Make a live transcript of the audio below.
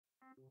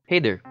Hey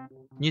there,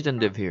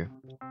 NeotoonDev here.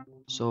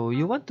 So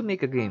you want to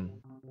make a game,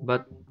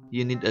 but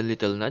you need a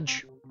little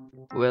nudge?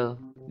 Well,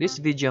 this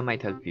video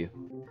might help you.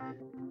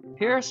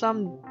 Here are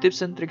some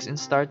tips and tricks in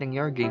starting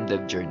your game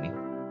dev journey.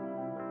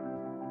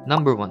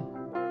 Number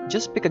 1.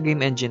 Just pick a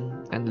game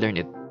engine and learn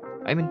it.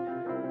 I mean,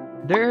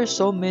 there are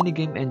so many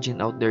game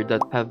engines out there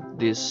that have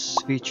these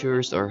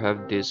features or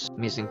have these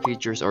missing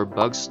features or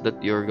bugs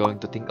that you're going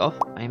to think of.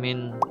 I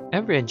mean,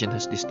 every engine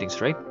has these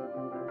things, right?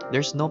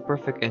 There's no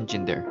perfect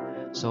engine there.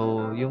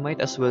 So you might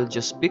as well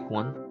just pick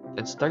one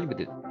and start with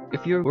it.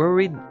 If you're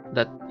worried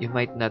that you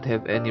might not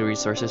have any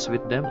resources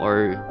with them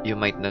or you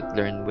might not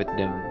learn with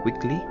them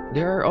quickly,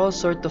 there are all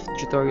sorts of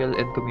tutorial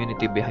and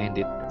community behind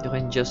it. You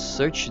can just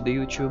search the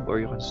YouTube or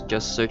you can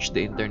just search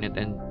the internet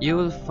and you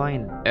will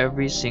find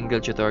every single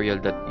tutorial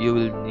that you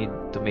will need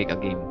to make a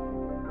game.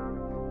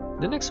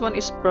 The next one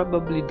is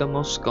probably the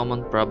most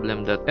common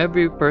problem that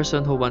every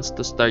person who wants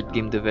to start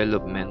game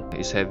development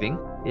is having,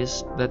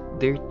 is that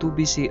they're too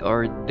busy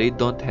or they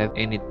don't have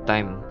any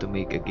time to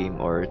make a game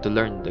or to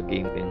learn the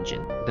game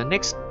engine. The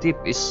next tip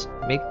is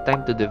make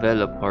time to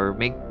develop or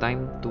make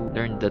time to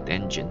learn that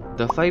engine.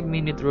 The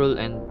 5-minute rule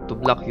and to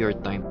block your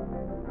time.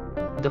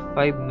 The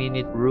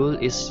 5-minute rule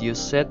is you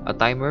set a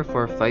timer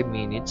for 5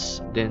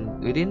 minutes,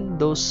 then within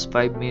those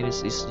 5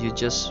 minutes is you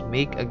just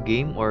make a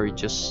game or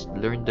just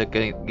learn the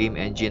game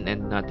engine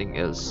and nothing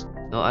else.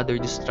 No other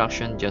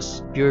distraction,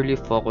 just purely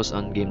focus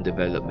on game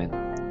development.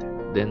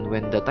 Then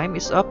when the time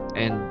is up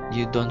and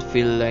you don't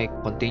feel like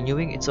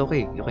continuing, it's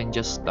okay, you can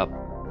just stop.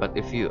 But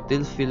if you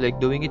still feel like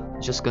doing it,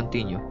 just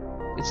continue.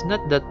 It's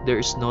not that there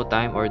is no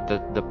time or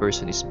that the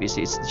person is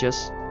busy, it's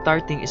just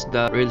starting is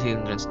the real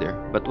hindrance there.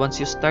 But once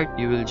you start,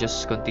 you will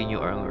just continue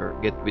or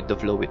get with the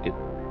flow with it.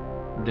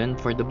 Then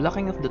for the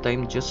blocking of the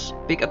time, just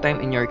pick a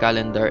time in your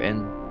calendar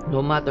and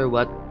no matter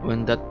what,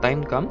 when that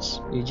time comes,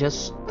 you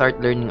just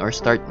start learning or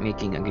start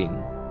making a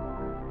game.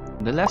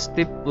 The last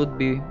tip would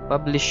be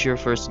publish your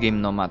first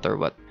game no matter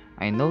what.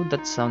 I know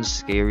that sounds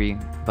scary,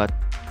 but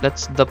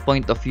that's the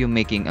point of you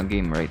making a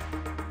game, right?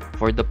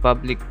 For the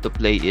public to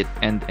play it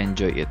and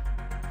enjoy it.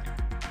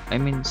 I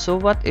mean, so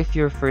what if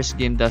your first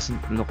game doesn't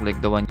look like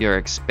the one you're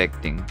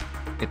expecting?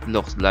 It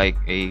looks like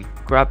a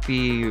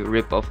crappy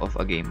rip-off of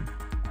a game.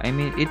 I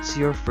mean, it's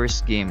your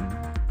first game,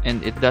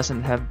 and it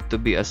doesn't have to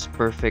be as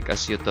perfect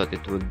as you thought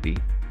it would be.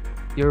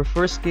 Your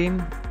first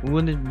game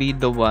wouldn't be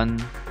the one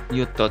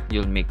you thought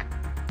you'll make,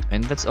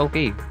 and that's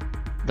okay.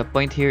 The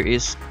point here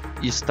is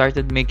you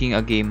started making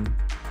a game,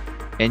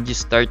 and you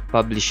start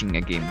publishing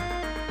a game.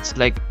 It's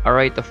like a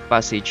rite of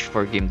passage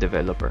for game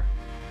developer.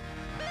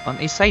 On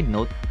a side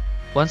note,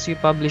 once you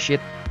publish it,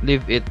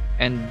 leave it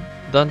and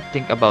don't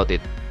think about it.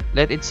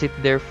 Let it sit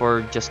there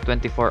for just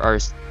 24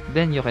 hours,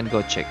 then you can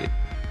go check it.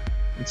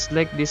 It's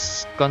like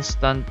this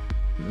constant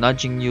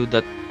nudging you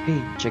that, hey,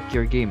 check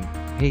your game.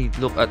 Hey,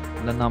 look at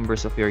the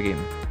numbers of your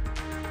game.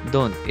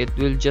 Don't. It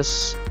will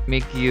just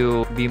make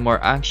you be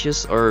more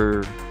anxious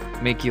or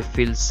make you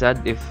feel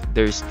sad if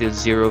there's still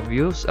 0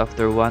 views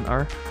after 1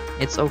 hour.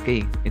 It's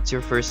okay. It's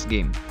your first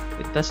game.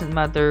 It doesn't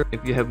matter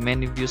if you have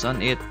many views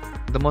on it.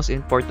 The most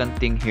important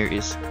thing here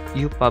is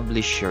you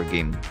publish your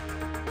game.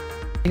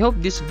 I hope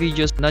this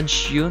video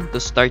nudged you to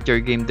start your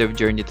game dev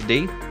journey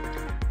today.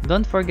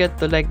 Don't forget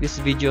to like this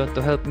video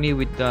to help me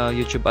with the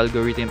YouTube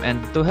algorithm and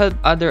to help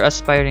other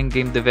aspiring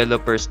game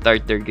developers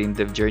start their game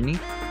dev journey.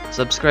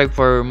 Subscribe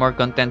for more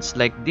contents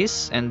like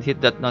this and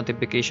hit that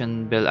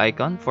notification bell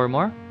icon for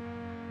more.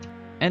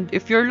 And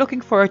if you're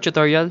looking for a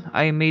tutorial,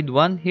 I made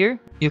one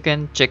here. You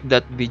can check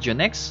that video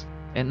next.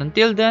 And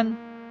until then,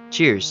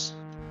 cheers!